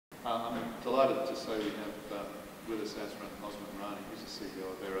delighted to say we have with us Azran Osman-Rani, who's the CEO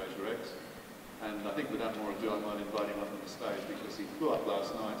of AirAsia X. And I think without more ado, I might invite him up on the stage because he flew up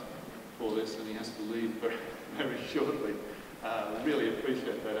last night for this and he has to leave very, very shortly. Really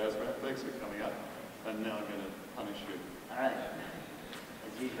appreciate that, Azran. Thanks for coming up. And now I'm going to punish you. All right.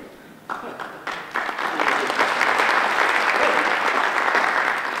 As usual.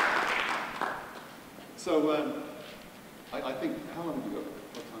 So, I think, how long have we got?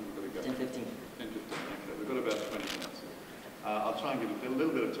 What time have we got to go? 10:15. 10:15, okay. We've got about 20 minutes. I'll try and give a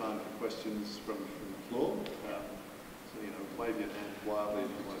little bit of time for questions from the floor. So, you know, wave your hand wildly if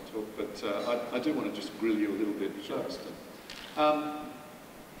you want to talk. But I do want to just grill you a little bit first.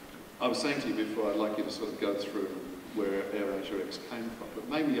 I was saying to you before, I'd like you to sort of go through where AirAsia X came from. But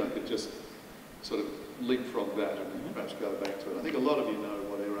maybe I could just sort of leapfrog that and perhaps go back to it. I think a lot of you know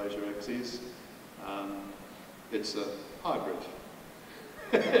what AirAsia X is. It's a hybrid.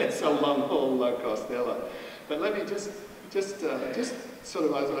 It's a long-haul, low-cost airline. But let me just sort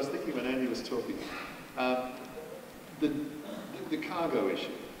of, I was thinking when Andy was talking, the cargo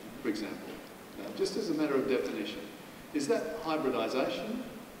issue, for example, just as a matter of definition, is that hybridization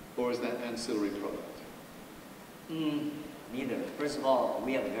or is that ancillary product? Neither. First of all,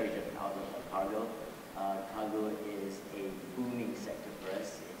 we have a very different outlook on cargo. Cargo is a booming sector for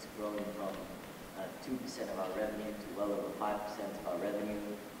us. It's grown from 2% of our revenue to well over 5% of our revenue.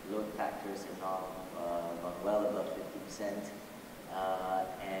 Load factors are now well above 50%,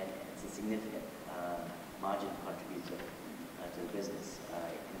 and it's a significant margin contributor to the business.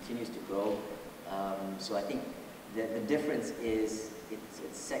 It continues to grow. So I think the difference is it's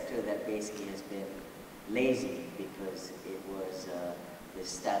a sector that basically has been lazy because it was the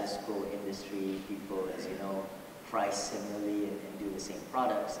status quo industry. People, as you know, price similarly and do the same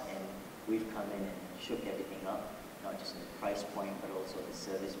products, and we've come in and shook everything up, not just in the price point, but also the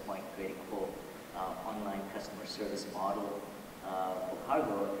service point, creating a whole online customer service model for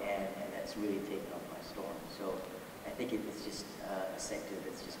cargo, and that's really taken off by storm. So I think it's just a sector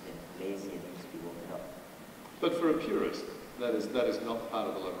that's just been lazy and needs to be woken up. But for a purist, that is not part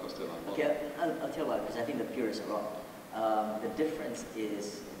of the low-cost airline model. Okay, I'll tell you why, because I think the purists are wrong. The difference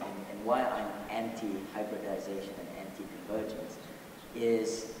is, and why I'm anti-hybridization and anti-convergence,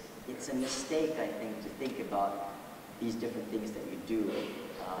 is it's a mistake, I think, to think about these different things that you do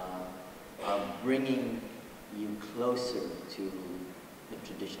are bringing you closer to the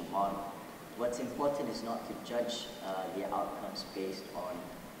traditional model. What's important is not to judge the outcomes based on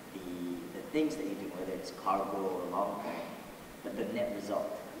the things that you do, whether it's cargo or long haul, but the net result,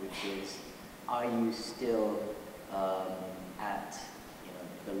 which is, are you still at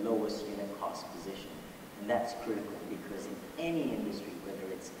the lowest unit cost position? And that's critical because in any industry,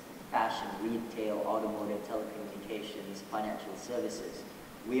 whether it's fashion, retail, automotive, telecommunications, financial services,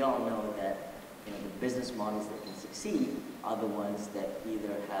 we all know that the business models that can succeed are the ones that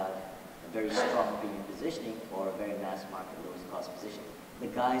either have a very strong premium positioning or a very mass market lowest cost position. The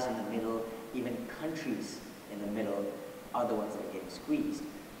guys in the middle, even countries in the middle, are the ones that are getting squeezed.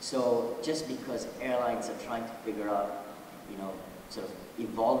 So just because airlines are trying to figure out, sort of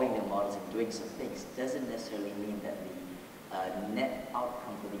evolving their models and doing some things, doesn't necessarily mean that the net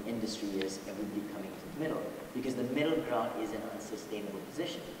outcome for the industry is everybody coming to the middle, because the middle ground is an unsustainable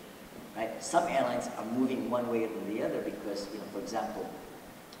position, right? Some airlines are moving one way or the other because, for example,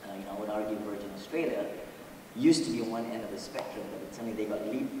 I would argue Virgin Australia used to be on one end of the spectrum, but suddenly they got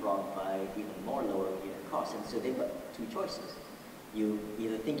leapfrogged by even more lower unit costs, and so they've got two choices. You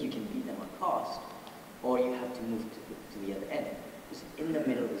either think you can beat them on cost, or you have to move to the other end, because in the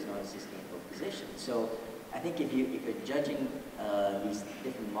middle is not a sustainable position. So I think if you're judging these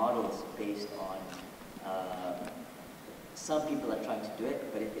different models based on, some people are trying to do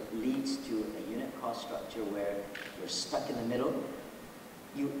it, but if it leads to a unit cost structure where you're stuck in the middle,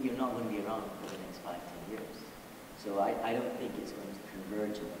 you're not going to be around for the next 5-10 years. So I don't think it's going to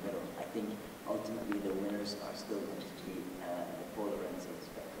converge in the middle. I think ultimately the winners are still going to be the polar ends of the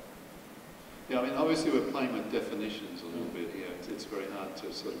spectrum. Yeah, I mean, obviously we're playing with definitions a little bit here. It's very hard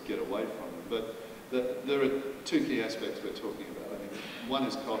to sort of get away from them. But there are two key aspects we're talking about. I mean, one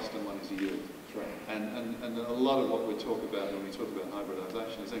is cost and one is yield. Right. And a lot of what we talk about when we talk about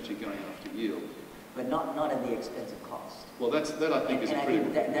hybridization is actually going after yield. But not at the expense of cost. Well, that I think is and pretty. I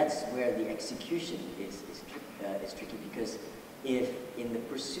think that's where the execution is tricky, because if in the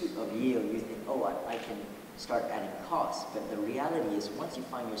pursuit of yield you think, oh, I can start adding costs, but the reality is once you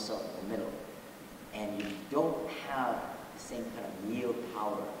find yourself in the middle and you don't have the same kind of yield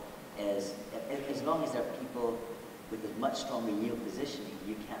power as long as there are people with a much stronger yield positioning,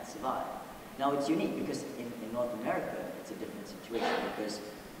 you can't survive. Now it's unique because in North America it's a different situation, because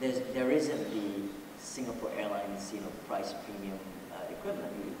there isn't the Singapore Airlines, price premium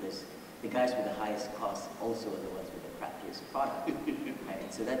equivalent, because the guys with the highest costs also are the ones with the crappiest product,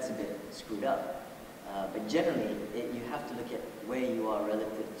 right? So that's a bit screwed up. But generally, you have to look at where you are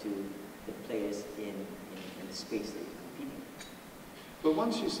relative to the players in the space that you're competing. But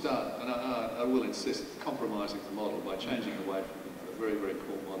once you start, and I will insist, compromising the model by changing away from the very, very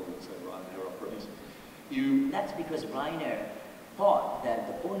cool model that, say, Ryanair operates, That's because Ryanair thought that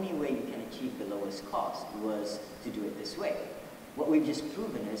the only way you can achieve the lowest cost was to do it this way. What we've just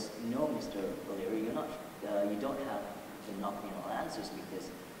proven is, no, Mr. O'Leary, you don't have the knock-me-all answers, because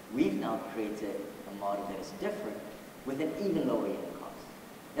we've now created a model that is different with an even lower unit cost.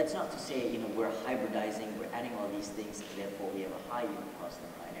 That's not to say, we're hybridizing, we're adding all these things, and therefore we have a high unit cost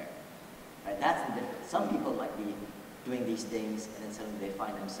than Ryanair. Right? That's the difference. Some people might be doing these things, and then suddenly they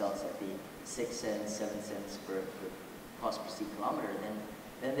find themselves at the 6 cents, 7 cents per cost per seat kilometer.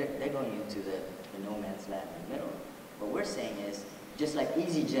 Then they're going into the no man's land in the middle. What we're saying is, just like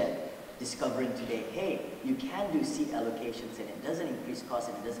EasyJet discovering today, hey, you can do seat allocations and it doesn't increase costs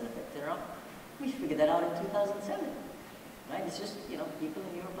and it doesn't affect turnaround. We figured that out in 2007, right? It's just, people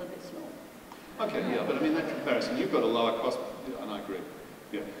in Europe are a bit slow. Okay, yeah, but I mean, that comparison, you've got a lower cost, and I agree,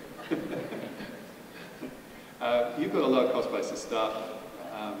 yeah. You've got a lower cost base to start with.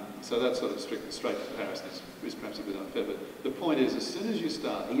 So that sort of straight comparison is perhaps a bit unfair, but the point is, as soon as you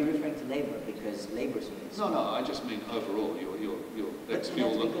start... Are you referring to labour? Because labour's units... No, I just mean overall, your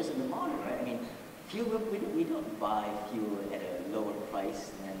ex-fuel... That's because of the model, right? I mean, fuel, we don't buy fuel at a lower price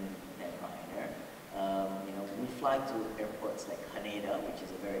than Ryanair. We fly to airports like Haneda, which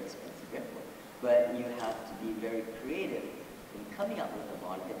is a very expensive airport, but you have to be very creative in coming up with a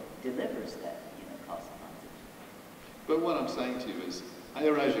model that delivers that cost advantage. But what I'm saying to you is,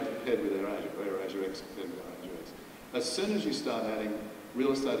 AirAsia compared with AirAsia, or AirAsia X compared with AirAsia X, as soon as you start adding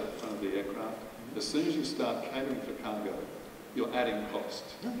real estate in front of the aircraft, as soon as you start catering for cargo, you're adding cost.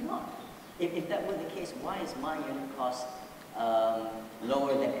 No, you're not. If that were the case, why is my unit cost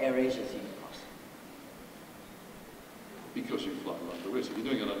lower than AirAsia's unit cost? Because you fly along the route. If you're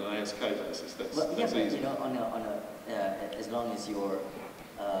doing it on an ASK basis, that's yeah, easy. As long as you're,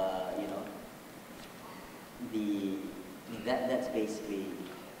 that's basically,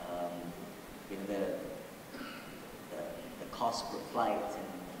 the cost per flight,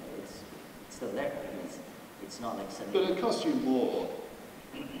 and it's still there. It's not like something. But it costs you more.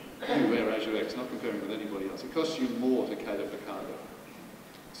 You AirAsia X, not comparing with anybody else. It costs you more to cater for cargo.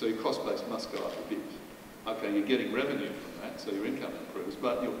 So your cost base must go up a bit. Okay, you're getting revenue from that, so your income improves,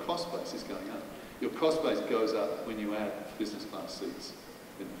 but your cost base is going up. Your cost base goes up when you add business class seats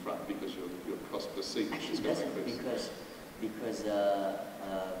in the front, because your cost per seat is going to increase. Because the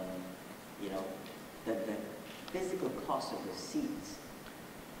physical cost of the seats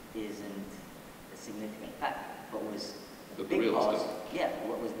isn't a significant factor. What was the big cost? Yeah,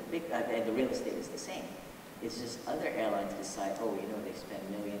 what was the big? And the real estate is the same. It's just other airlines decide, they spend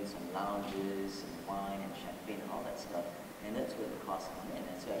millions on lounges and wine and champagne and all that stuff, and that's where the costs come in.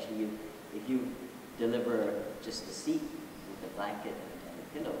 And so actually, if you deliver just the seat with the blanket and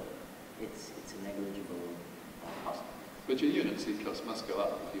the pillow, it's a negligible cost. But your unit seat cost must go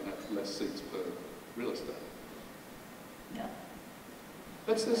up if you have less seats per real estate. Yeah.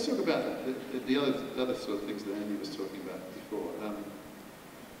 Let's talk about the other sort of things that Andy was talking about before.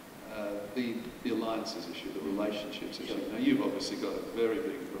 The alliances issue, the relationships issue. Now, you've obviously got a very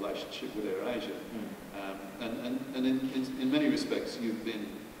big relationship with AirAsia, and in many respects, you've been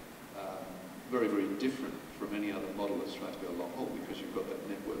very, very different from any other model that's trying to go long haul, because you've got that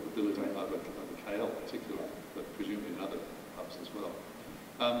network ability over KL particularly, but presumably in other hubs as well.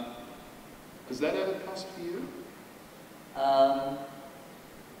 Has that added cost for you?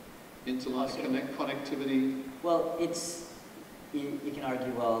 Interline connectivity? Well, you can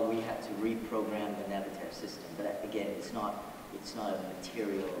argue, well, we had to reprogram the Navitaire system, but again, it's not a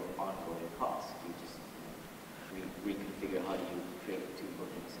material ongoing cost. You just reconfigure how do you create two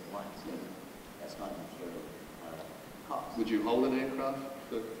bookings at once. So that's not a material cost. Would you hold an aircraft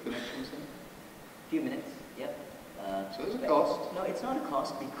for connections then? A few minutes, yep. So there's a cost? No, it's not a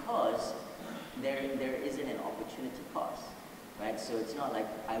cost, because there isn't an opportunity cost, right? So it's not like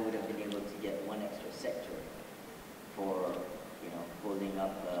I would have been able to get one extra sector for holding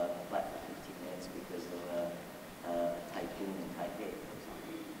up a flight for 15 minutes because of a typhoon in Taipei, for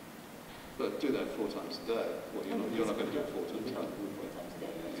example. But do that 4 times a day. Well, you're not going to do it 4 times a day. 4 times a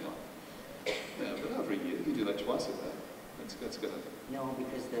day, that's fine. Yeah, but over a year, you do that twice a day. That's going to... No,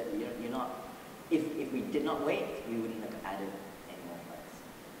 because you're not... If we did not wait, we wouldn't have added any more flights.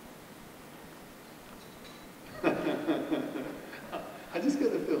 I just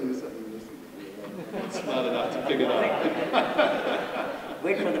get the feeling telling you something you're missing. You're not smart enough to pick it up.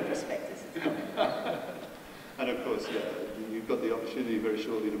 Wait for the prospectus. And of course, yeah, you've got the opportunity very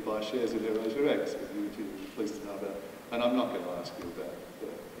shortly to buy shares in AirAsia X, which you're pleased to know about. And I'm not going to ask you about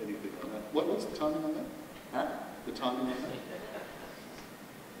anything on that. What's the timing on that? Huh? The timing on that?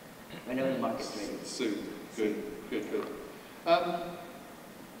 Whenever the market's ready. Soon. Good.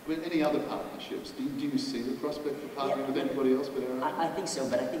 With any other partnerships, do you see the prospect for partnering with anybody else but AirAsia? I think so,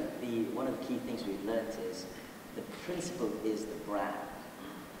 but I think one of the key things we've learned is the principle is the brand.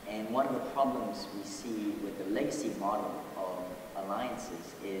 And one of the problems we see with the legacy model of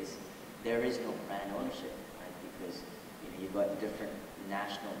alliances is there is no brand ownership, right? Because you've got different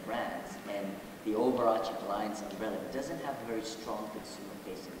national brands, and the overarching alliance umbrella doesn't have a very strong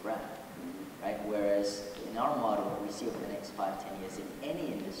consumer-facing brand, right? Whereas in our model, what we see over the next 5, 10 years in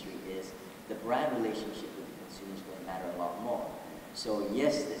any industry is the brand relationship with the consumer is going to matter a lot more. So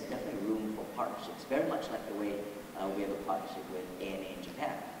yes, there's definitely room for partnerships, very much like the way we have a partnership with ANA in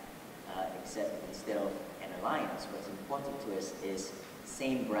Japan. Except instead of an alliance, what's important to us is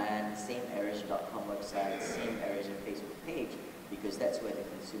same brand, same AirAsia.com website, same AirAsia Facebook page, because that's where the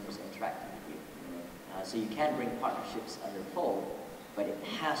consumers interact with you. So you can bring partnerships under the fold, but it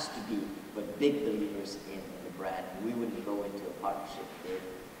has to be, we're big believers in the brand. We wouldn't go into a partnership if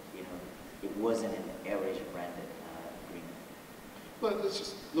it wasn't an AirAsia branded agreement. Well, let's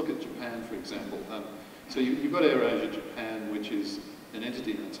just look at Japan, for example. So you've got AirAsia Japan, which is an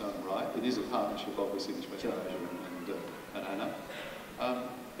entity in its own right. It is a partnership, obviously, between AirAsia and ANA.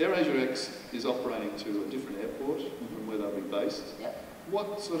 AirAsia X is operating to a different airport from where they'll be based. Yep.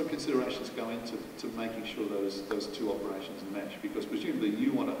 What sort of considerations go into making sure those two operations match? Because presumably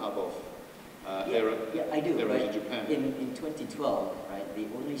you want to hub off I do. AirAsia Japan. In 2012, right, the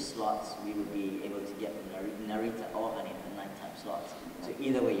only slots we would be able to get from Narita or Haneda are nighttime slots. So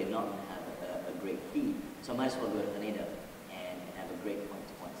either way, you're not going to have a great feed. So I might as well go to Haneda and have a great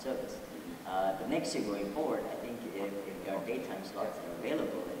point-to-point service. But next year going forward, I think if there are daytime slots that are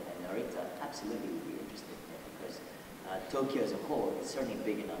available at Narita, absolutely we'd be interested in it, because Tokyo as a whole is certainly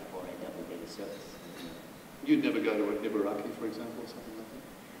big enough for a double daily service. You'd never go to Ibaraki, for example, or something like that?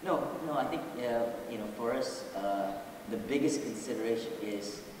 No, I think for us, the biggest consideration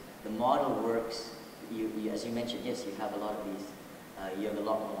is the model works. As you mentioned, yes, you have a lot of these. You have a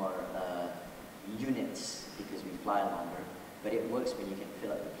lot more units because we fly longer, but it works when you can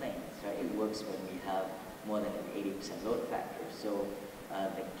fill up the planes, right? It works when we have more than an 80% load factor. So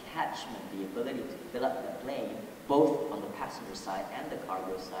the catchment, the ability to fill up the plane, both on the passenger side and the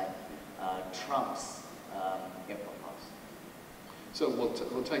cargo side, trumps airport costs. So,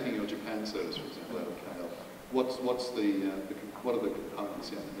 well, taking your Japan service, for example, out of KL, what are the components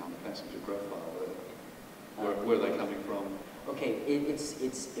in the passenger profile there? Where are they coming from? Okay,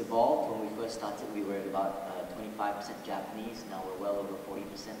 it's evolved. When we first started, we were at about 25% Japanese. Now we're well over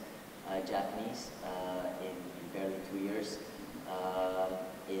 40% Japanese in barely 2 years.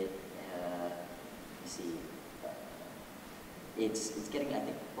 It's getting, I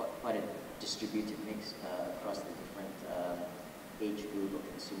think, quite a distributed mix across the different age group or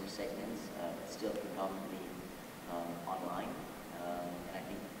consumer segments, but still predominantly online. And I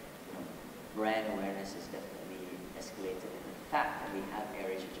think brand awareness is definitely escalated. And the fact that we have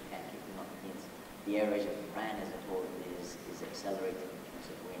AirAsia Japan kicking off means the AirAsia brand as a whole is accelerating in terms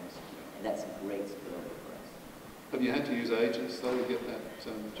of awareness, and that's a great spillover for us. Have you had to use agents though to get that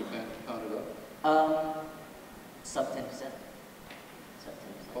Japan counted up? Sub 10%.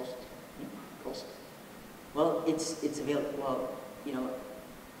 Cost? Cost? Well, it's available. Well,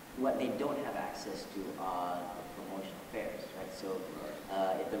 what they don't have access to are the promotional fares, right? So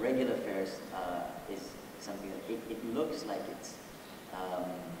if the regular fares is something that it looks like it's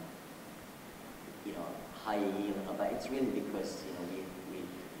higher yield and all that, it's really because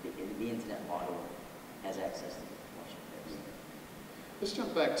the internet model has access to the promotional fares. Let's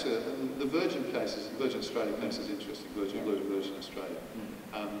jump back to the Virgin cases. The Virgin Australia case is interesting. Virgin Blue to Virgin Australia.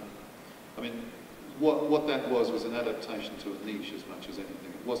 I mean, what that was an adaptation to a niche as much as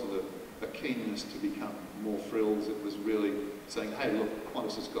anything. It wasn't a keenness to become more frills. It was really saying, hey, look,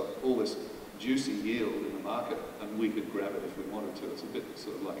 Qantas has got all this juicy yield in the market, and we could grab it if we wanted to. It's a bit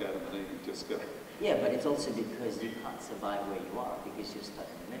sort of like Adam and Eve, just go. Yeah, but it's also because you can't survive where you are because you're stuck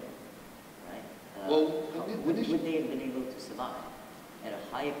in the middle, right? Would they have been able to survive at a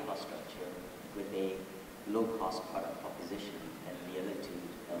higher cost structure with a low-cost product proposition than the other two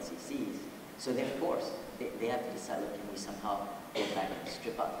LCCs? So they're forced. They have to decide, look, can we somehow go back and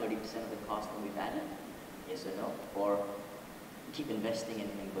strip out 30% of the cost that we've added? Yes or no? Or keep investing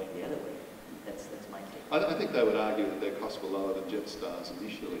and going the other way? That's my take. I think they would argue that their costs were lower than Jetstar's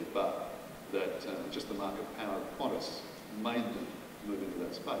initially, but that just the market power of Qantas made them move into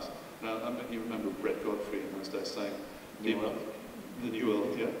that space. Now, you remember Brett Godfrey in those days saying, New World. The New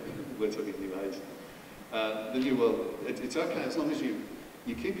World, yeah, we're talking New Age. The New World, it's okay as long as you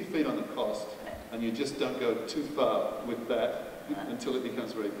keep your feet on the cost and you just don't go too far with that until it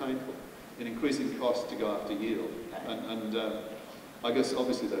becomes very painful. In increasing costs to go after yield. And I guess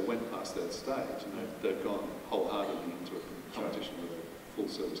obviously they went past that stage and they've gone wholeheartedly into a competition with a full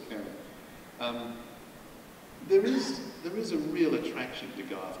service carrier. There is a real attraction to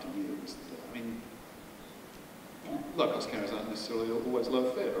go after yields. I mean, low-cost carriers aren't necessarily always low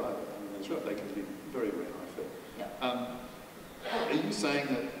fare either. I mean, that's right, they can be very, very high fare. Yeah. Are you saying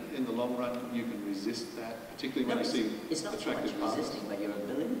that in the long run you can resist that, particularly when you see it's not so attractive much resisting, but your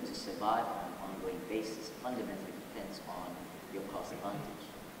ability to survive on an ongoing basis fundamentally depends on your cost advantage,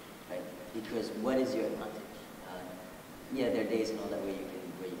 right? Because what is your advantage? Yeah, there are days and all that where you can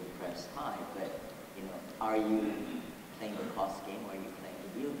press high, but you know, are you playing the cost game or are you playing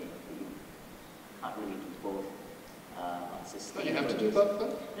the yield game? You can't really do both on sustainable. But you have to do both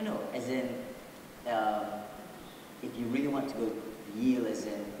though? No, as in, if you really want to go yield, as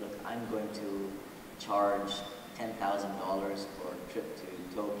in, look, I'm going to charge $10,000 for a trip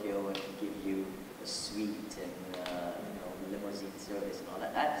to Tokyo and give you a suite and limousine service and all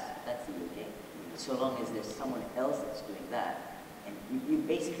that. That's the yield game. So long as there's someone else that's doing that, and you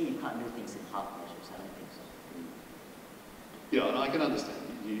basically you can't do things in half measures. I don't think so. Yeah, and I can understand.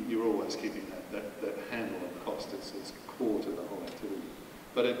 You're always keeping that handle on cost. It's core to the whole activity.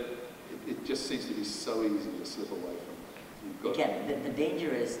 But it just seems to be so easy to slip away from it. You've got Again, the danger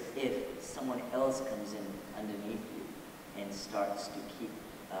is if someone else comes in underneath you and starts to keep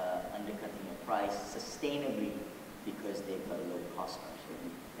undercutting your price sustainably because they've got a low cost structure.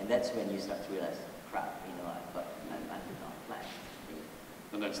 And that's when you start to realize, crap, I did not plan.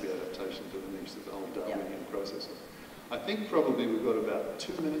 And that's the adaptation to the niche, the whole Darwinian process. I think probably we've got about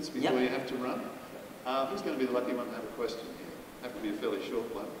 2 minutes before you have to run. Who's going to be the lucky one to have a question here? Have to be a fairly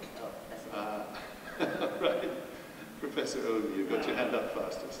short one. Oh, that's it. Right. Professor Oden, you've got your hand up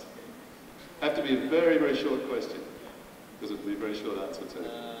fastest. Have to be a very, very short question, because it'll be a very short answer too.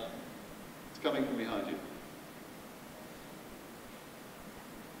 It's coming from behind you.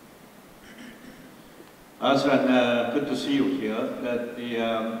 Aslan, good to see you here.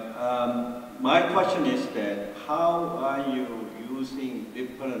 My question is that how are you using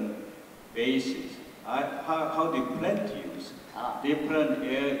different bases? How do you plan to use different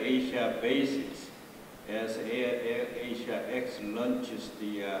Air Asia bases as Air Asia X launches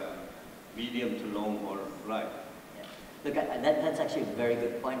the medium to long haul flight? Yeah. Look, that's actually a very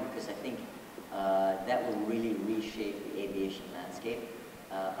good point, because I think that will really reshape the aviation landscape.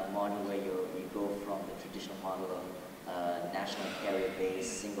 A model where you go from the traditional model of national carrier base,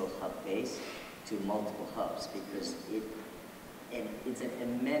 single hub base, to multiple hubs, because it's an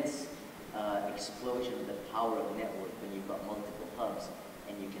immense explosion of the power of network when you've got multiple hubs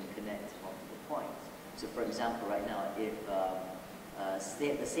and you can connect multiple points. So for example, right now, if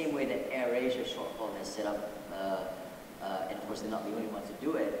the same way that AirAsia short-haul has set up, and of course they're not the only ones to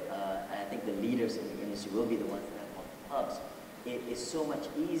do it, and I think the leaders in the industry will be the ones that have multiple hubs. It is so much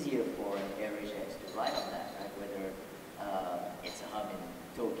easier for an AirAsia X to ride on that, right? Whether it's a hub in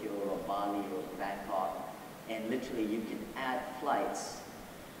Tokyo or Bali or Bangkok, and literally you can add flights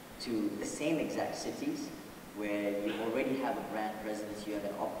to the same exact cities where you already have a brand presence, you have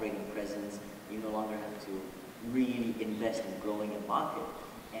an operating presence, you no longer have to really invest in growing a market,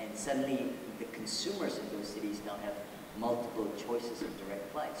 and suddenly the consumers in those cities now have multiple choices of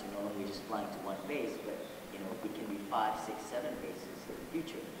direct flights. You're no longer just flying to one base, but it can be 5, 6, 7 bases in the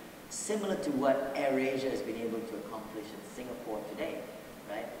future. Similar to what AirAsia has been able to accomplish in Singapore today,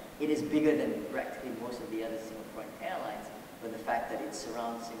 right? It is bigger than practically most of the other Singaporean airlines, but the fact that it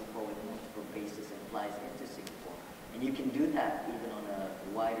surrounds Singapore with multiple bases and flies into Singapore. And you can do that even on a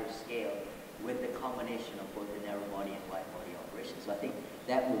wider scale with the combination of both the narrow body and wide body operations. So I think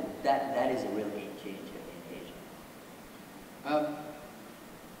that is a real game changer in Asia.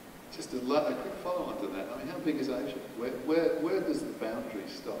 Just a quick follow-on to that. I mean, how big is Asia? Where does the boundary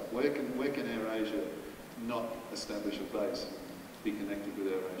stop? Where can AirAsia not establish a base and be connected with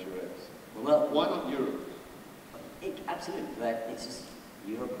AirAsia X? Well, why not Europe? Absolutely, but it's just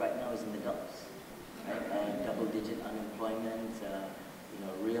Europe right now is in the dumps, right? Double-digit unemployment,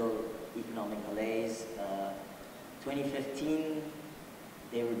 real economic malaise. 2015,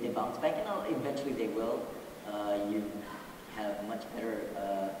 they bounced back, and eventually they will. You have much better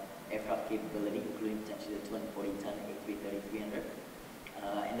aircraft capability, including potentially the 240-ton A330-300.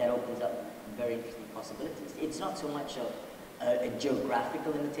 And that opens up very interesting possibilities. It's not so much of a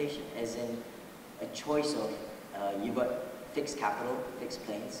geographical limitation, as in a choice of you've got fixed capital, fixed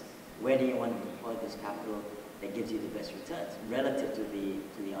planes. Where do you want to deploy this capital that gives you the best returns relative to the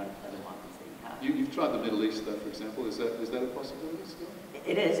other markets that you have? You've tried the Middle East, though, for example. Is that a possibility still?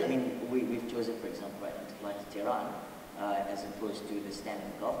 It is. I mean, we've chosen, for example, right now to fly to Tehran as opposed to the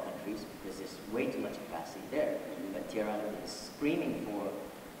standard Gulf countries because there's way too much capacity there. You've got Tehran is screaming for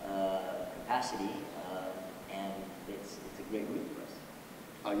capacity, and it's a great route for us.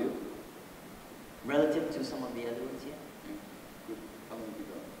 Are you? Relative to some of the other routes, yeah. Good. How long have you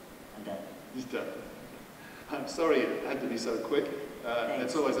got? I'm done. He's done. I'm sorry it had to be so quick.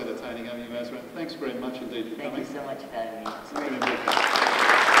 It's always entertaining having you, Mazran. Thanks very much indeed for coming. Thank you so much for having me. It's It's been a great.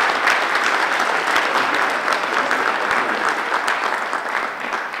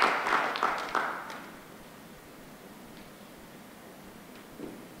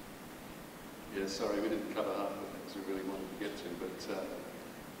 Yeah, sorry, we didn't cover half of the things we really wanted to get to, but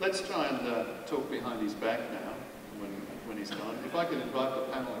let's try and talk behind his back now when he's gone. If I could invite the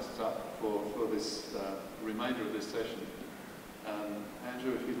panelists up for this remainder of this session.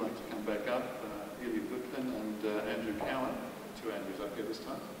 Andrew, if you'd like to come back up, Ilya Gutlin and Andrew Cowan, two Andrews up here this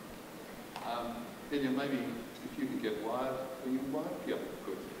time. Ilya, maybe if you could get wired. Are you wired? Yep,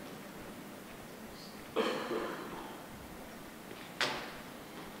 good.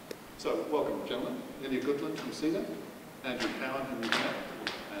 So, welcome, gentlemen. Ilya Gutlin from CEDA, Andrew Cowan from the UNEP,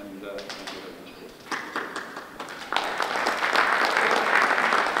 and Andrew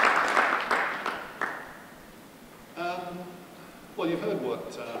well, you've heard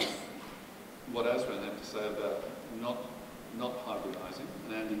what Azran had to say about not hybridising,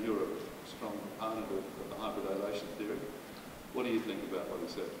 and Andy, you're a strong proponent of the hybridisation theory. What do you think about what he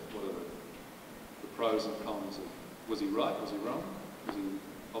said? What are the pros and cons of? Was he right? Was he wrong? Was he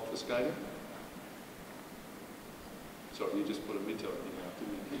obfuscating? Sorry, you just put a mito in your mouth,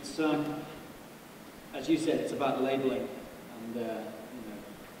 didn't you? It's as you said, it's about labelling, and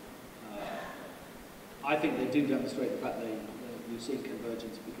I think they do demonstrate the fact that you see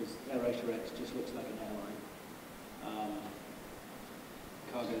convergence because AirAsia X just looks like an airline.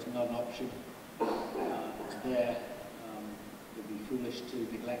 Cargo is not an option. It's there. It would be foolish to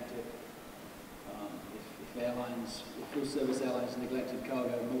neglect it. If full-service airlines neglected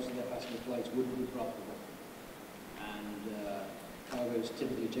cargo, most of their passenger flights wouldn't be profitable. And cargo is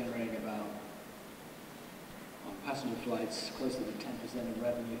typically generating about, on passenger flights, closer to 10% of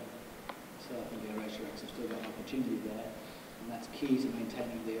revenue. So I think AirAsia X have still got an opportunity there, and that's key to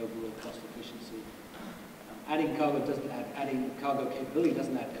maintaining the overall cost efficiency. Adding cargo capability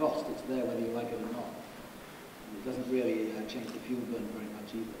doesn't add cost. It's there whether you like it or not. And it doesn't really change the fuel burn very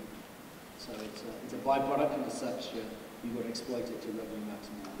much either. So it's a byproduct, and as such, you've got to exploit it to revenue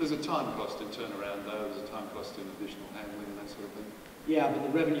maximize. There's a time cost in turnaround, though. There's a time cost in additional handling and that sort of thing. Yeah, but the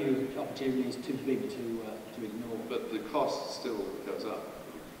revenue opportunity is too big to ignore. But the cost still goes up.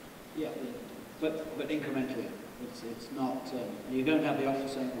 Yeah, but incrementally. It's not. You don't have the option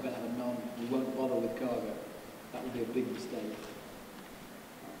saying we're going to have we won't bother with cargo. That would be a big mistake.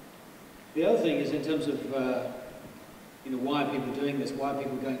 The other thing is in terms of why are people doing this? Why are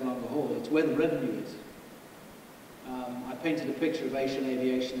people going along the haul? It's where the revenue is. I painted a picture of Asian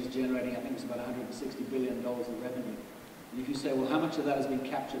aviation as generating, I think it's about $160 billion in revenue. And if you say, well, how much of that has been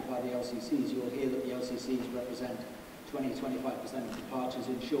captured by the LCCs? You'll hear that the LCCs represent 20-25% of departures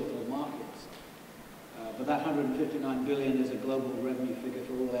in short-haul markets. But that 159 billion is a global revenue figure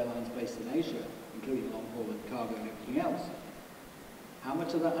for all airlines based in Asia, including long-haul and cargo and everything else. How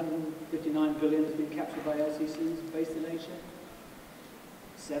much of that 159 billion has been captured by LCCs based in Asia?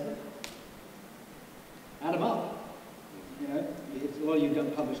 7? Add them up. A lot of you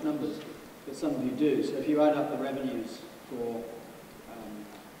don't publish numbers, but some of you do. So if you add up the revenues for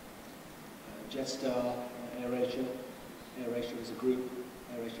Jetstar, AirAsia as a group,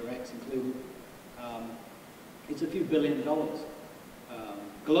 AirAsia X included, it's a few $billion.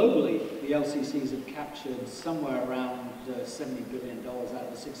 Globally, the LCCs have captured somewhere around $70 billion out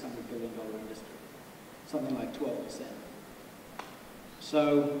of the $600 billion industry, something like 12%.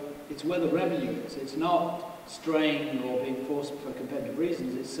 So it's where the revenue is. It's not straying or being forced for competitive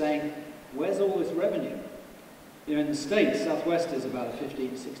reasons. It's saying, where's all this revenue? In the States, Southwest is about a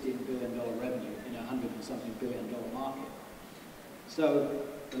 $15, $16 billion revenue in a $100 and something billion market. So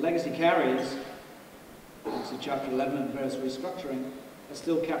the legacy carriers, thanks to Chapter 11 and various restructuring, are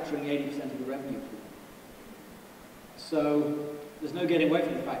still capturing 80% of the revenue pool. So there's no getting away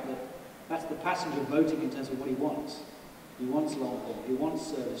from the fact that that's the passenger voting in terms of what he wants. He wants long haul, he wants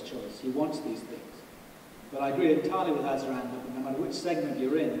service choice, he wants these things. But I agree entirely with Azran that no matter which segment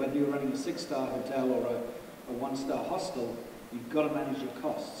you're in, whether you're running a 6-star hotel or a 1-star hostel, you've got to manage your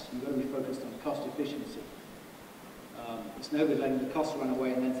costs. You've got to be focused on cost efficiency. It's no good letting the costs run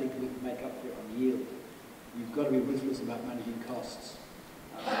away and then think we can make up for it on yield. You've got to be ruthless about managing costs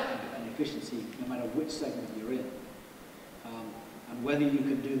and efficiency, no matter which segment you're in. And whether you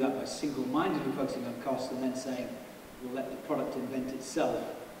can do that by single-mindedly focusing on costs and then saying, we'll let the product invent itself,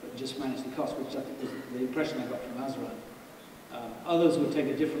 but just manage the cost, which I think was the impression I got from Azran. Others would take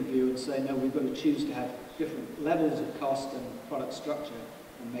a different view and say, no, we've got to choose to have different levels of cost and product structure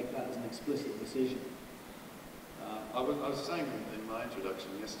and make that as an explicit decision. I was saying in my introduction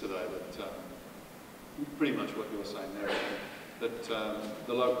yesterday that pretty much what you're saying there, that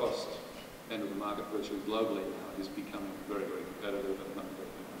the low-cost end of the market virtually globally now is becoming very, very competitive, and the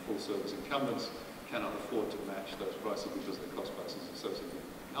full-service incumbents cannot afford to match those prices because their cost base is so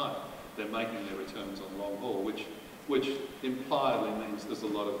significantly high. They're making their returns on long haul, which impliedly means there's a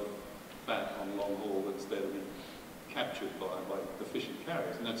lot of fat on long haul that's there to be captured by efficient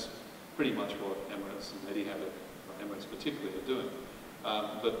carriers, and that's pretty much what Emirates and Etihad, Emirates particularly, are doing.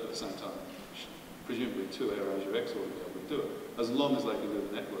 But at the same time, presumably two AirAsiaX will be able to do it, as long as they can do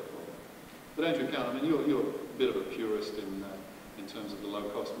the network model. But Andrew Cowan, I mean, you're a bit of a purist in terms of the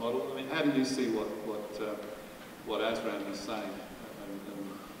low-cost model. I mean, how do you see what Azran is saying?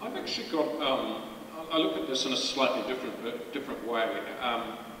 I've actually got, I look at this in a slightly different way.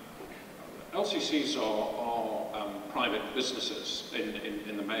 LCCs are private businesses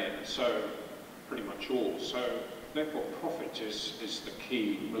in the main, so pretty much all. So therefore profit is the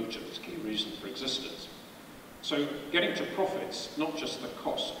key motive, it's the key reason for existence. So getting to profits, not just the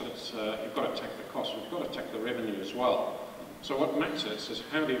cost, but it's, you've got to attack the cost, we've got to attack the revenue as well. So what matters is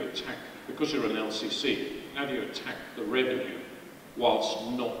how do you attack, because you're an LCC, how do you attack the revenue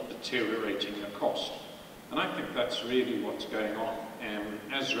whilst not deteriorating the cost? And I think that's really what's going on. And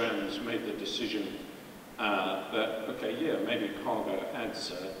Azran has made the decision that, okay, yeah, maybe cargo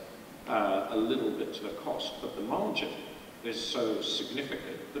adds a little bit to the cost, but the margin is so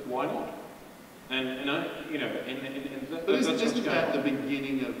significant that why not? And I, you know, but isn't that the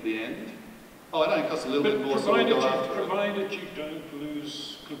beginning of the end? Oh, I know it costs a little bit more, provided you don't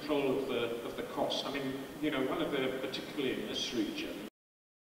lose control of the cost. I mean, you know, one of the, particularly in this region,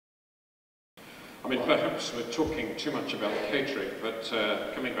 I mean, perhaps we're talking too much about catering, but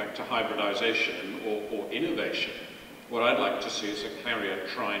coming back to hybridization or innovation, what I'd like to see is a carrier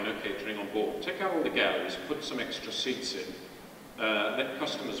try no catering on board. Take out all the galleys, put some extra seats in, let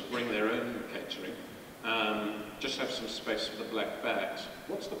customers bring their own catering, just have some space for the black bags.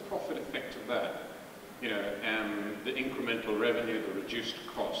 What's the profit effect of that? You know, the incremental revenue, the reduced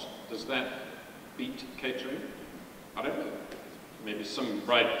cost, does that beat catering? I don't know. Maybe some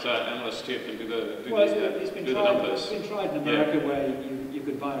bright analyst here can do the numbers. It's been tried in America, yeah, where you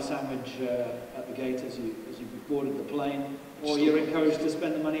could buy a sandwich at the gate as you boarded the plane, or you're encouraged to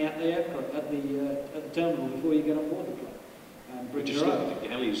spend the money at the airport, at the terminal before you get on board the plane. And bring your own. The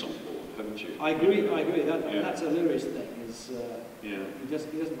galleys on board, haven't you? I agree. That's O'Leary's thing. He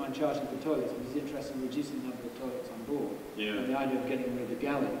doesn't mind charging for toilets, but he's interested in reducing the number of toilets on board. Yeah. And the idea of getting rid of the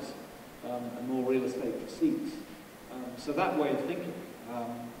galleys and more real estate for seats. So that way of thinking.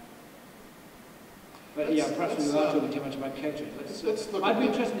 But yeah, perhaps we are talking too much about catering. I'd be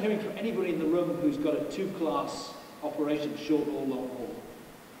interested in hearing from anybody in the room who's got a two-class operation, short or long haul.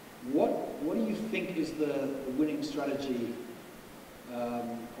 What do you think is the winning strategy,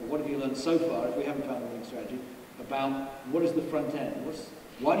 or what have you learned so far, if we haven't found the winning strategy, about what is the front end?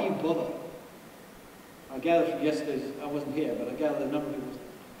 Why do you bother? I gather from yesterday's, I wasn't here, but I gather the number of people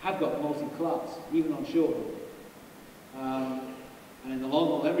have got multi-class, even on short haul. And in the long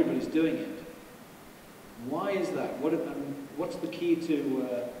haul, everybody's doing it. Why is that? What's the key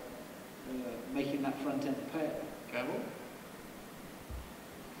to making that front end pay? Campbell?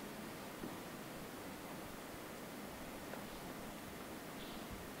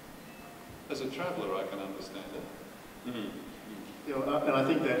 As a traveller, I can understand it. Mm-hmm. You know, and I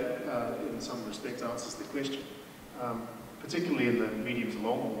think that, in some respects, answers the question. Particularly in the medium to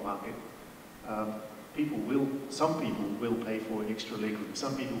long haul market, some people will pay for extra legroom,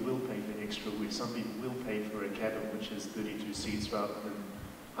 some people will pay for extra width, some people will pay for a cabin which is 32 seats rather than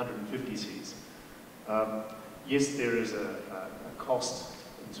 150 seats. Yes, there is a cost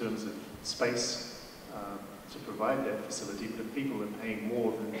in terms of space to provide that facility, but if people are paying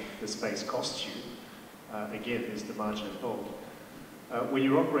more than the space costs you, again, there's the margin involved. When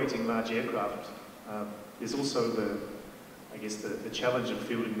you're operating large aircraft, there's also the challenge of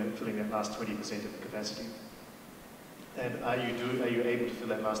filling that last 20% of capacity. And are you able to fill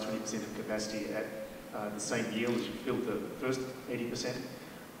that last 20% of capacity at the same yield as you filled the first 80%,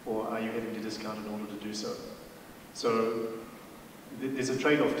 or are you having to discount in order to do so? So there's a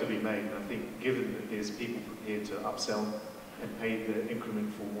trade-off to be made, and I think given that there's people prepared to upsell and pay the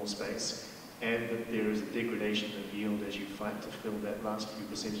increment for more space, and that there is a degradation of yield as you fight to fill that last few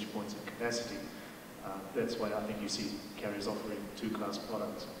percentage points of capacity, that's why I think you see carriers offering two-class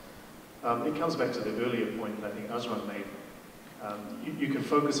products. It comes back to the earlier point that I think Azran made. You can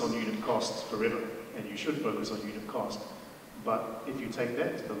focus on unit costs forever, and you should focus on unit cost, but if you take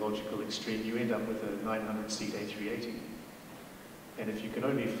that to the logical extreme, you end up with a 900-seat A380. And if you can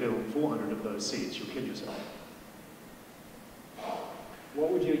only fill 400 of those seats, you'll kill yourself.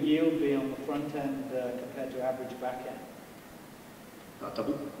 What would your yield be on the front end compared to average back end?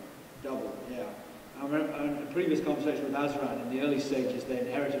 Double. Double, yeah. I remember in a previous conversation with Azran, in the early stages, they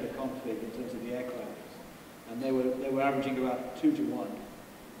inherited a config in terms of the aircraft. And they were averaging about 2 to 1,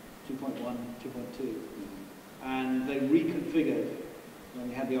 2.1, 2.2. And they reconfigured, when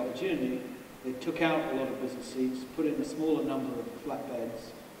they had the opportunity, they took out a lot of business seats, put in a smaller number of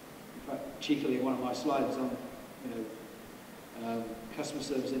flatbeds. In fact, cheekily, one of my slides on, customer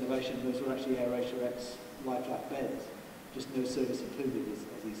service innovation, those were actually AirAsia X lie flat beds, just no service included,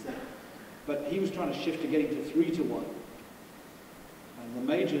 as he said. But he was trying to shift to getting to 3 to 1. And the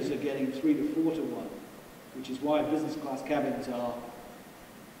majors are getting 3 to 4 to 1, which is why business class cabins there are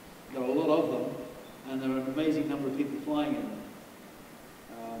a lot of them, and there are an amazing number of people flying in them.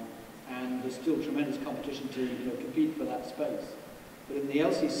 And there's still tremendous competition to compete for that space. But in the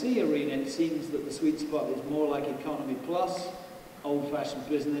LCC arena, it seems that the sweet spot is more like economy plus, old-fashioned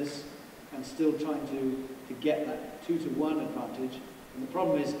business, and still trying to get that 2 to 1 advantage. And the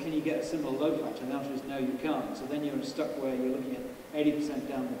problem is, can you get a similar load factor? And the answer is no, you can't. So then you're stuck where you're looking at 80%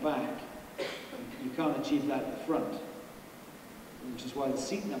 down the back. You can't achieve that at the front, which is why the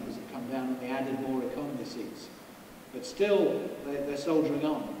seat numbers have come down and they added more economy seats. But still, they're soldiering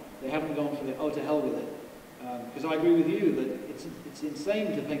on. They haven't gone for the, oh, to hell with it. Because I agree with you that it's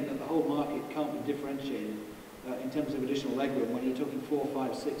insane to think that the whole market can't be differentiated in terms of additional legroom when you're talking 4,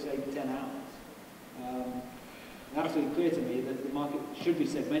 5, 6, 8, 10 hours. Absolutely clear to me that the market should be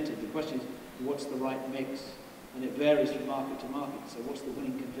segmented. The question is, what's the right mix? And it varies from market to market. So what's the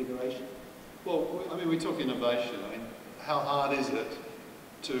winning configuration? Well, I mean, we talk innovation. I mean, how hard is it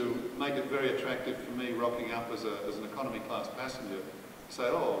to make it very attractive for me rocking up as an economy class passenger? Say,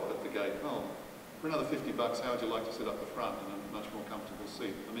 oh, at the gate, oh, for another $50, how would you like to sit up the front in a much more comfortable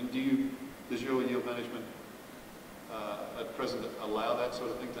seat? I mean, does your yield management at present allow that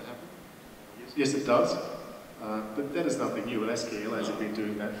sort of thing to happen? Yes, it does. But that is nothing new. Alaska Airlines have been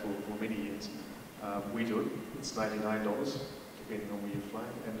doing that for many years. We do it. It's $99, depending on where you fly,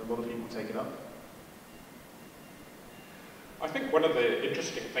 and a lot of people take it up. I think one of the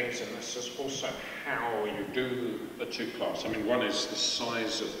interesting things in this is also how you do the two-class. I mean, one is the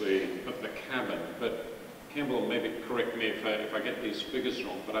size of the cabin, but Campbell, maybe correct me if I get these figures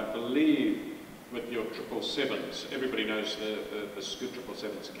wrong, but I believe with your 777s, everybody knows the Scoot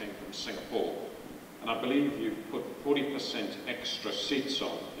 777s came from Singapore, and I believe you put 40% extra seats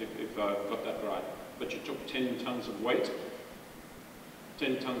on, if I've got that right, but you took 10 tons of weight?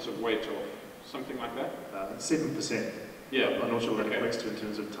 10 tons of weight off, something like that? 7%. Yeah. I'm not sure what it equates to in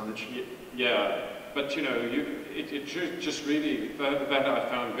terms of tonnage. Yeah, but it just really, that I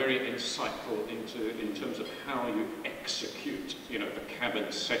found very insightful in terms of how you execute, the cabin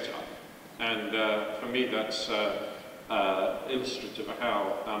setup. And for me, that's illustrative of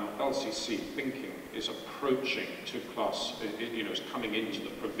how LCC thinking is approaching two-class, is coming into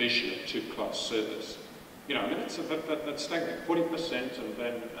the provision of two-class service. I mean, that's staggering, 40%, and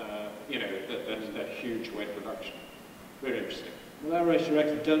then, that huge weight reduction. Very interesting. Well, AirAsia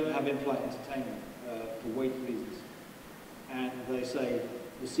X don't have in-flight entertainment for weight reasons. And they say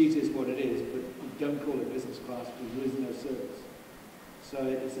the seat is what it is, but you don't call it business class because there is no service. So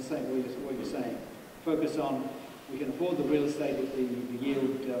it's the same what you're saying. Focus on, we can afford the real estate if the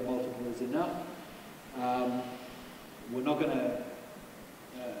yield multiple is enough. We're not going to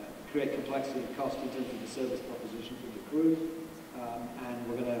create complexity and cost in terms of the service proposition for the crew. And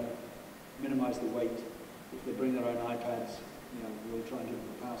we're going to minimize the weight. If they bring their own iPads, we'll try and give them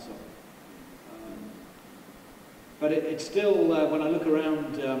a pass on. But it's still, when I look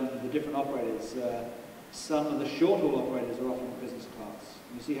around the different operators, some of the short-haul operators are offering business class.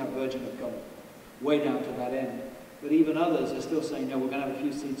 You see how Virgin have gone way down to that end. But even others are still saying, no, we're going to have a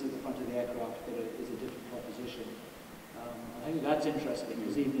few seats at the front of the aircraft, but it is a different proposition. I think that's interesting,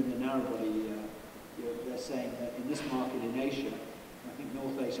 because even in the narrow-body, they're saying that in this market in Asia, I think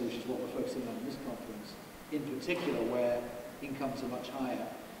North Asia, which is what we're focusing on in this conference, in particular where incomes are much higher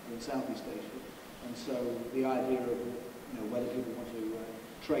than Southeast Asia, And so the idea of whether people want to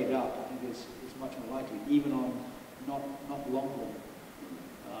trade up, I think is much more likely, even on not long haul.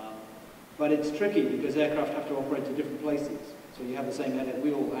 But it's tricky because aircraft have to operate to different places. So you have the same headache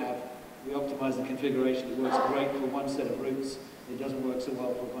we all have. We optimize the configuration. It works great for one set of routes. It doesn't work so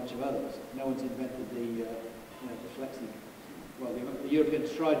well for a bunch of others. No one's invented the flexi. Well, the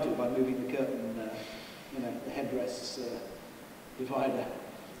Europeans tried to by moving the curtain, the headrests divider,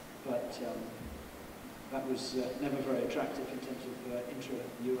 but that was never very attractive in terms of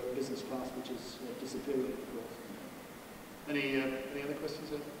intra-Europe business class, which is disappearing, of course. Any other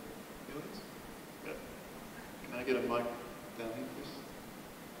questions out the audience? Yeah. Can I get a mic down here, please?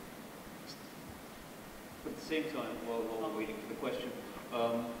 At the same time, while we're waiting for the question,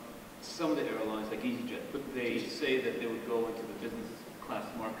 some of the airlines, like EasyJet, they say that they would go into the business class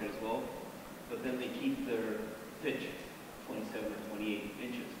market as well, but then they keep their pitch 27 or 28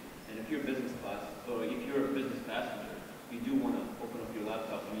 inches. And if you're business class, or if you're a business passenger, you do want to open up your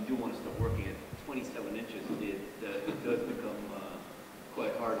laptop and you do want to start working at 27 inches. It does become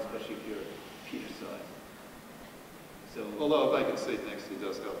quite hard, especially if you're Peter size. So, although a vacant seat next to you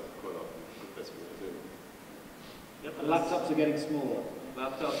does help quite often, but that's what I do. Yep, and laptops are getting smaller.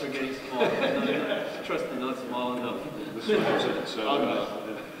 Laptops are getting smaller. Trust me, not small enough.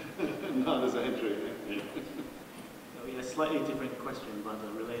 No, there's a entry. A slightly different question, but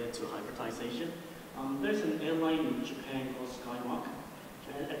related to hybridization. There's an airline in Japan called Skymark,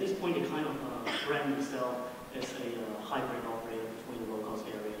 and at this point they kind of brand themselves as a hybrid operator between the low-cost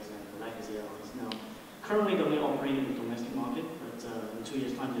areas and the legacy airlines. Now, currently they're only operating in the domestic market, but in 2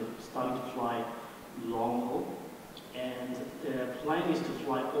 years' time they're starting to fly long haul, and their plan is to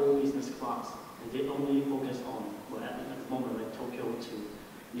fly all business class, and they only focus on, well, at the moment, like Tokyo to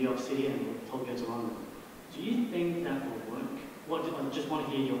New York City and Tokyo to London. Do you think that will work? I just want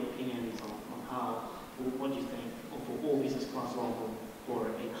to hear your opinions on what you think for all business class long haul for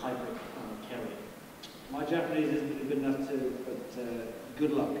a hybrid carrier. My Japanese isn't good enough to, but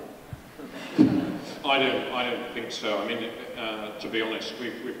good luck. I don't think so. I mean, to be honest,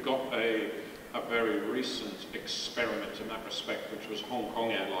 we've got a very recent experiment in that respect, which was Hong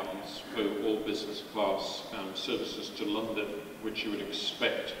Kong Airlines, who all business class services to London, which you would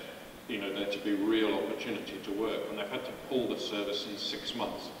expect, there to be real opportunity to work, and they've had to pull the service in 6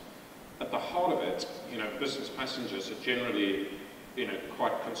 months. At the heart of it, business passengers are generally,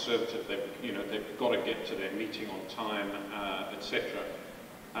 quite conservative. They've got to get to their meeting on time, etc.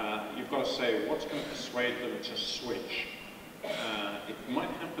 You've got to say, what's going to persuade them to switch? It might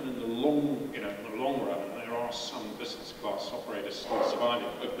happen in the long run, and there are some business class operators still surviving.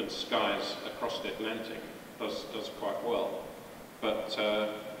 Open Skies across the Atlantic does quite well, but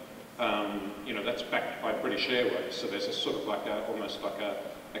that's backed by British Airways, so there's a sort of almost like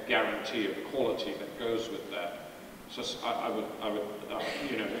a guarantee of quality that goes with that. So I would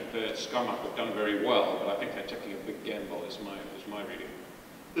the Skymark have done very well, but I think they're taking a big gamble. Is my reading.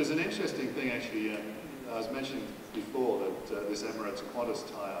 There's an interesting thing actually. I was mentioning before that this Emirates Qantas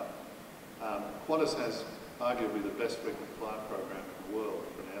tie-up. Qantas has arguably the best frequent flyer program in the world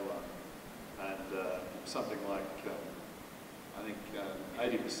for an airline, and something like I think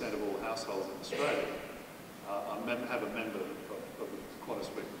 80% of all households in Australia have a member of the Qantas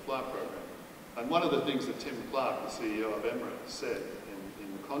frequent flyer program. And one of the things that Tim Clark, the CEO of Emirates, said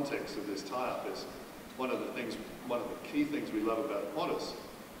in the context of this tie-up is one of the key things we love about Qantas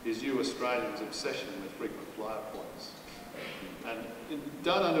is you Australians' obsession with frequent flyer points. And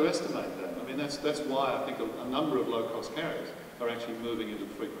don't underestimate that. I mean, that's why I think a number of low-cost carriers are actually moving into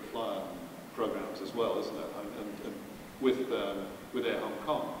frequent flyer programs as well, isn't it? And with Air Hong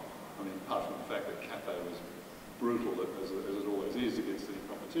Kong, I mean, apart from the fact that CAPA was brutal, as it always is against any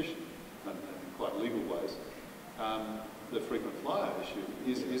competition, and in quite legal ways, the frequent flyer issue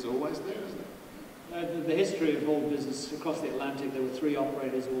is always there, isn't it? The history of all business across the Atlantic, there were 3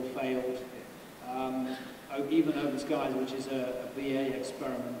 operators, all failed. Even Open Skies, which is a BA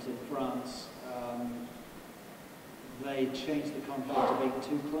experiment in France, they changed the contract to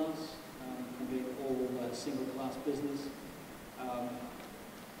being 2-class, from being all single-class business.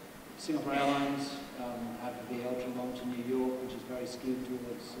 Singapore Airlines have the ultra long to New York, which is very skewed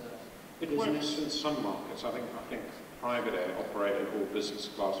towards it works in some markets. I think Private Air operated all business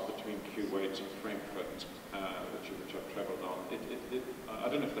class between Kuwait and Frankfurt, which I've travelled on. I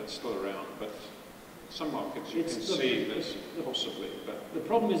don't know if that's still around, but some markets you can see this possibly. But the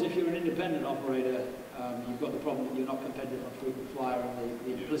problem is if you're an independent operator, you've got the problem that you're not competitive on frequent flyer, and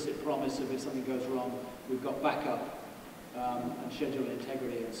the implicit promise of if something goes wrong, we've got backup and schedule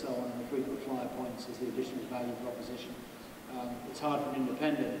integrity and so on, and the frequent flyer points is the additional value proposition. It's hard for an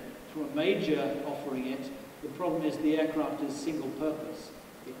independent from a major offering it, the problem is the aircraft is single purpose.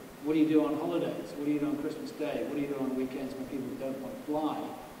 What do you do on holidays? What do you do on Christmas Day? What do you do on weekends when people don't want to fly?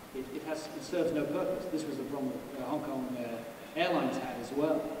 It serves no purpose. This was the problem that Hong Kong Airlines had as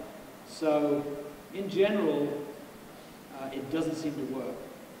well. So, in general, it doesn't seem to work.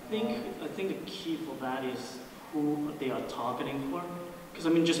 I think the key for that is who they are targeting for. Because I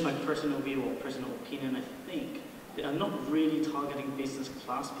mean, just my personal view or personal opinion, I think they are not really targeting business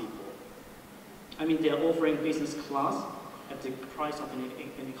class people. I mean, they are offering business class at the price of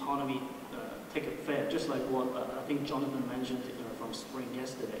an economy ticket fare, just like what I think Jonathan mentioned from Spring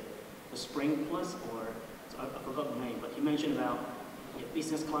yesterday. The Spring Plus, or I forgot the name, but he mentioned about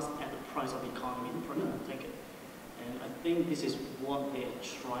business class at the price of economy ticket. And I think this is what they're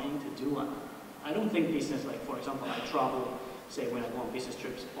trying to do. I don't think business, like for example, I travel, say when I go on business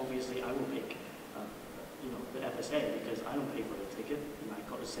trips, obviously I will pick the FSA because I don't pay for the ticket and I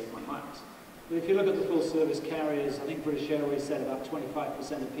got to save my miles. But if you look at the full service carriers, I think British Airways said about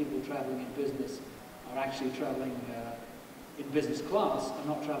 25% of people travelling in business are actually travelling in business class and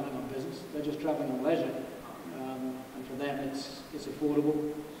not travelling on business. They're just travelling on leisure. And for them it's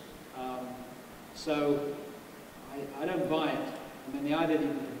affordable. So I don't buy it. I mean, the idea that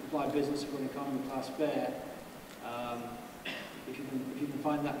you can fly business for an economy class fare, if you can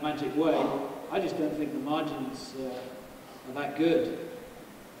find that magic way, I just don't think the margins are that good.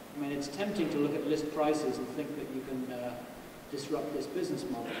 I mean, it's tempting to look at list prices and think that you can disrupt this business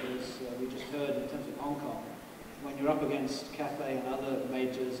model, as we just heard in terms of Hong Kong. When you're up against CAPA and other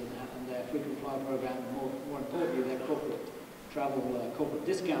majors and their frequent flyer program, and more importantly, their corporate travel, corporate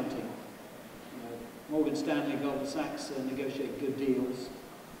discounting, Morgan Stanley, Goldman Sachs negotiate good deals,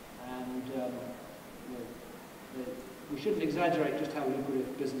 and we shouldn't exaggerate just how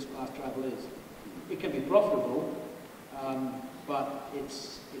lucrative business class travel is. It can be profitable, but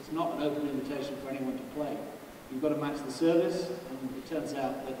it's not an open invitation for anyone to play. You've got to match the service, and it turns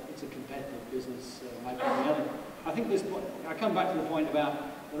out that it's a competitive business like any other. I think this point, I come back to the point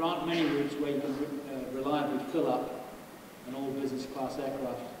about there aren't many routes where you can reliably fill up an all business class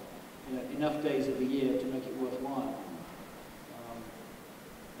aircraft enough days of the year to make it worthwhile.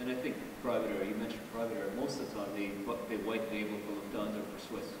 And I think private air, you mentioned private air, most of the time they white label for Lufthansa or for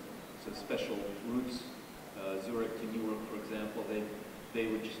Swiss. So special routes, Zurich to Newark, for example, they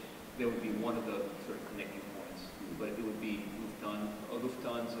would be one of the sort of connecting points. But it would be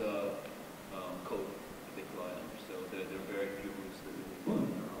Lufthansa code that they fly under. So there are very few routes that they fly on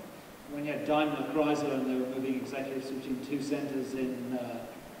their own. When you had Daimler Chrysler and they were moving executives between two centres in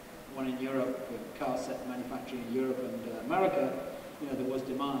one in Europe, car set manufacturing in Europe and America, there was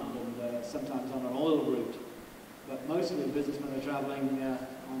demand, and sometimes on an oil route. But mostly businessmen are travelling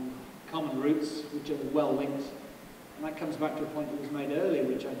on common routes, which are well linked. And that comes back to a point that was made earlier,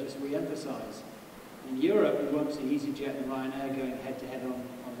 which I just re-emphasise. In Europe, you won't see EasyJet and Ryanair going head-to-head on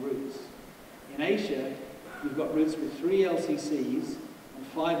routes. In Asia, you've got routes with 3 LCCs and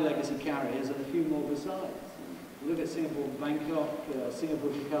 5 legacy carriers and a few more besides. You look at Singapore, Bangkok,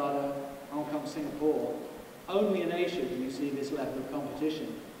 Singapore, Jakarta, Hong Kong, Singapore. Only in Asia do you see this level of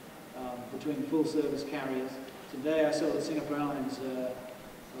competition between full-service carriers. Today I saw that Singapore Airlines are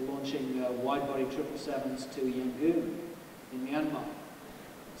launching wide-body 777s to Yangon in Myanmar.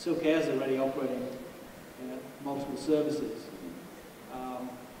 Silk Air is already operating multiple services.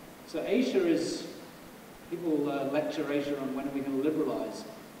 So Asia is, people lecture Asia on when are we going to liberalise.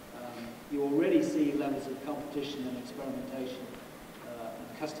 You already see levels of competition and experimentation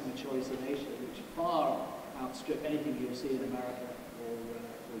and customer choice in Asia, which far outstrip anything you'll see in America or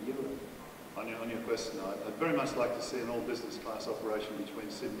Europe. On your question, I'd very much like to see an all-business class operation between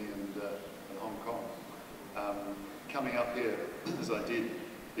Sydney and Hong Kong. Coming up here, as I did,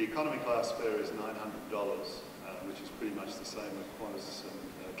 the economy class fare is $900, which is pretty much the same with Qantas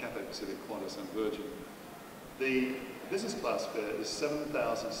and Cathay Pacific, Qantas and Virgin. The business class fare is $7,700.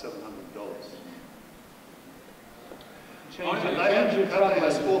 Cathay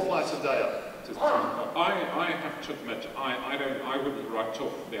has 4 flights a day up. I have to admit, I wouldn't write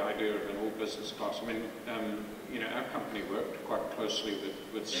off the idea of an all-business class. I mean, our company worked quite closely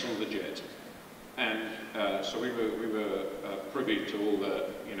with Silverjet, and so we were privy to all the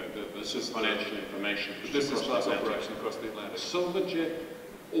financial information. The business class operation across the Atlantic. Silverjet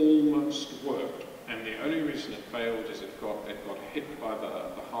almost worked, and the only reason it failed is it got hit by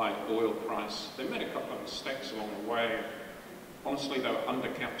the high oil price. They made a couple of mistakes along the way. Honestly, they were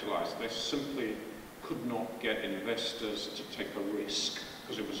undercapitalized. They simply could not get investors to take a risk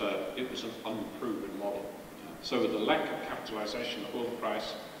because it was an unproven model. So with the lack of capitalization, the oil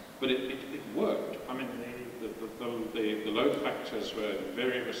price, but it worked. I mean, the the load factors were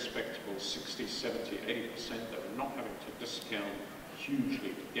very respectable, 60, 70, 80%. They were not having to discount hugely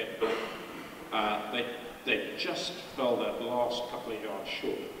to get back. They just fell that last couple of yards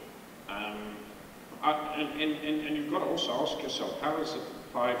short. And you've got to also ask yourself, how is it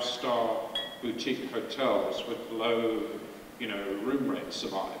that 5-star boutique hotels with low, room rates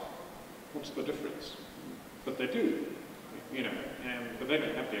survive? What's the difference? But they do, but they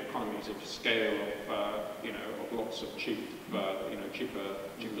don't have the economies of scale of, of lots of cheap, cheaper,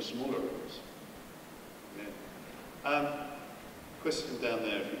 smaller rooms. Yeah. Question down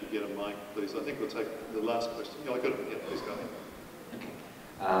there, if you could get a mic, please. I think we'll take the last question. I got it. Yeah, please go ahead. Okay.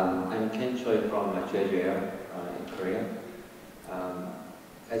 I'm Ken Choi from Jeju Air in Korea.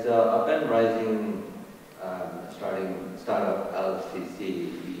 As a up-and-rising startup LCC,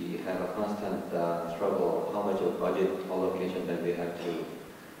 we have a constant struggle of how much of budget allocation that we have to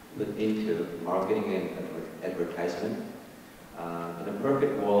put into marketing and advertisement. In a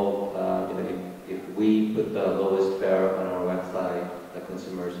perfect world, if we put the lowest fare on our website, the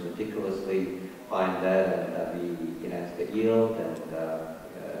consumers meticulously find that, and we enhance the yield and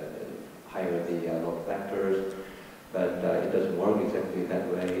higher the load factors. But it doesn't work exactly that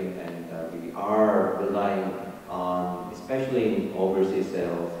way, and we are relying on, especially in overseas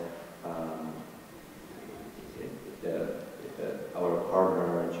sales, our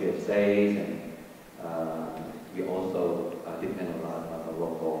partner GSAs, and we also depend a lot on the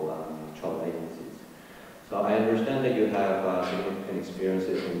local travel agencies. So I understand that you have significant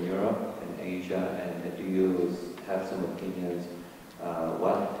experiences in Europe and Asia, and do you have some opinions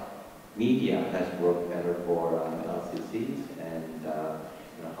what media has worked better for LCCs, and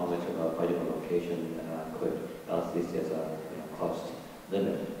how much of a budget allocation could LCC as a cost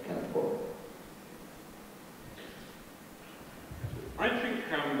limit can afford? I think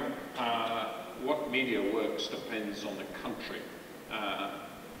what media works depends on the country,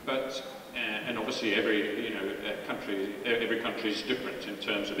 and obviously every country is different in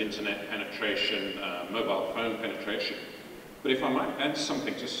terms of internet penetration, mobile phone penetration. But if I might add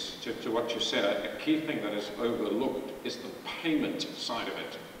something just to what you said, a key thing that is overlooked is the payment side of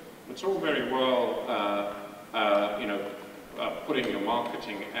it. It's all very well, putting your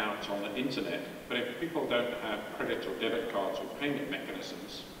marketing out on the internet, but if people don't have credit or debit cards or payment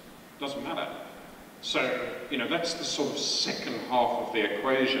mechanisms, it doesn't matter. So, that's the sort of second half of the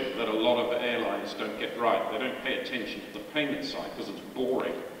equation that a lot of airlines don't get right. They don't pay attention to the payment side because it's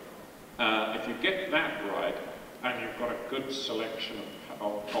boring. If you get that right, and you've got a good selection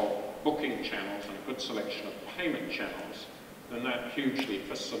of booking channels and a good selection of payment channels, then that hugely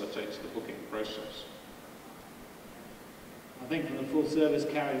facilitates the booking process. I think from the full service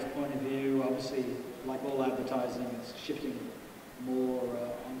carrier's point of view, obviously, like all advertising, it's shifting more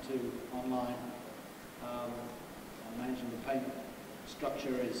onto online. Managing the payment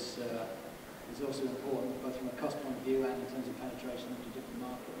structure is also important, both from a cost point of view and in terms of penetration into different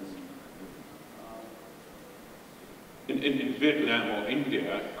markets. In Vietnam or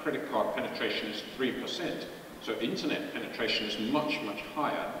India, credit card penetration is 3%. So internet penetration is much, much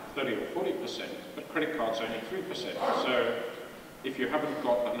higher, 30 or 40%, but credit cards are only 3%. So if you haven't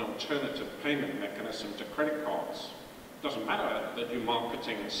got an alternative payment mechanism to credit cards, it doesn't matter that you're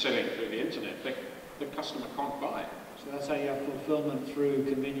marketing and selling through the internet, the customer can't buy. So that's how you have fulfillment through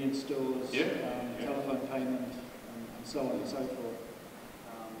convenience stores, telephone payment, and so on and so forth.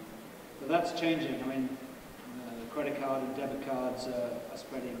 But that's changing. I mean, credit card and debit cards are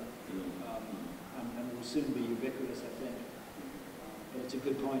spreading and will soon be ubiquitous, I think. But it's a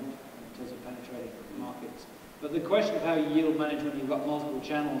good point in terms of penetrating markets. But the question of how you yield manage when you've got multiple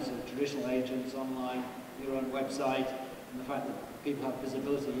channels of traditional agents, online, your own website, and the fact that people have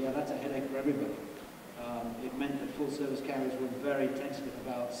visibility, that's a headache for everybody. It meant that full service carriers were very tentative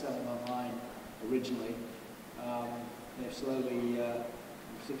about selling online originally. They've slowly,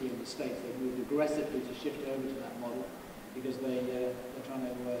 particularly in the States, they've moved aggressively to shift over to that model because they're trying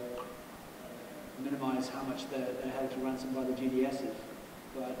to minimize how much they're held to ransom by the GDSs.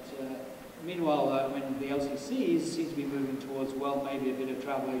 But meanwhile, the LCCs seem to be moving towards, well, maybe a bit of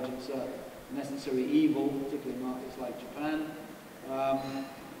travel agents are necessary evil, particularly in markets like Japan.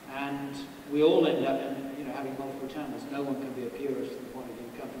 And we all end up having multiple channels. No one can be a purist from the point of view,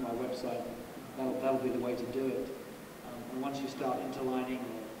 come to my website, that'll be the way to do it. And once you start interlining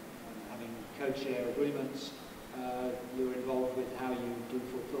or having code share agreements, you're involved with how you do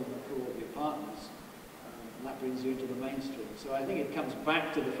fulfillment for all of your partners. And that brings you into the mainstream. So I think it comes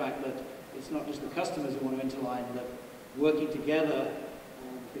back to the fact that it's not just the customers who want to interline, that working together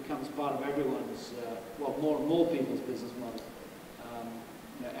becomes part of everyone's, more and more people's business model.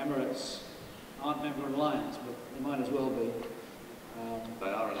 Emirates aren't member alliance, but they might as well be. They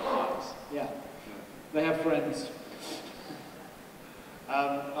are an alliance. Yeah, Yeah. they have friends.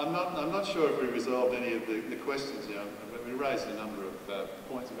 I'm not sure if we resolved any of the questions here. We raised a number of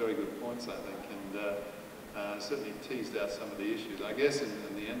points, very good points, I think, and certainly teased out some of the issues. I guess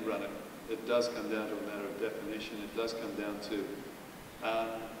in the end run, it does come down to a matter of definition. It does come down to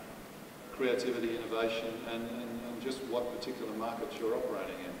creativity, innovation, and just what particular markets you're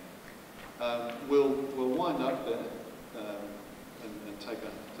operating in. We'll wind up there and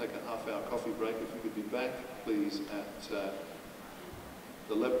take a half-hour coffee break. If you could be back, please, at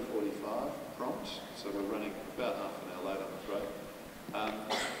 11:45 prompt. So we're running about half an hour late, I'm afraid,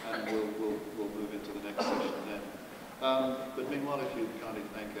 and we'll move into the next session then. But meanwhile, if you'd kindly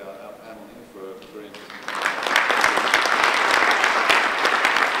thank our panel here for a very interesting.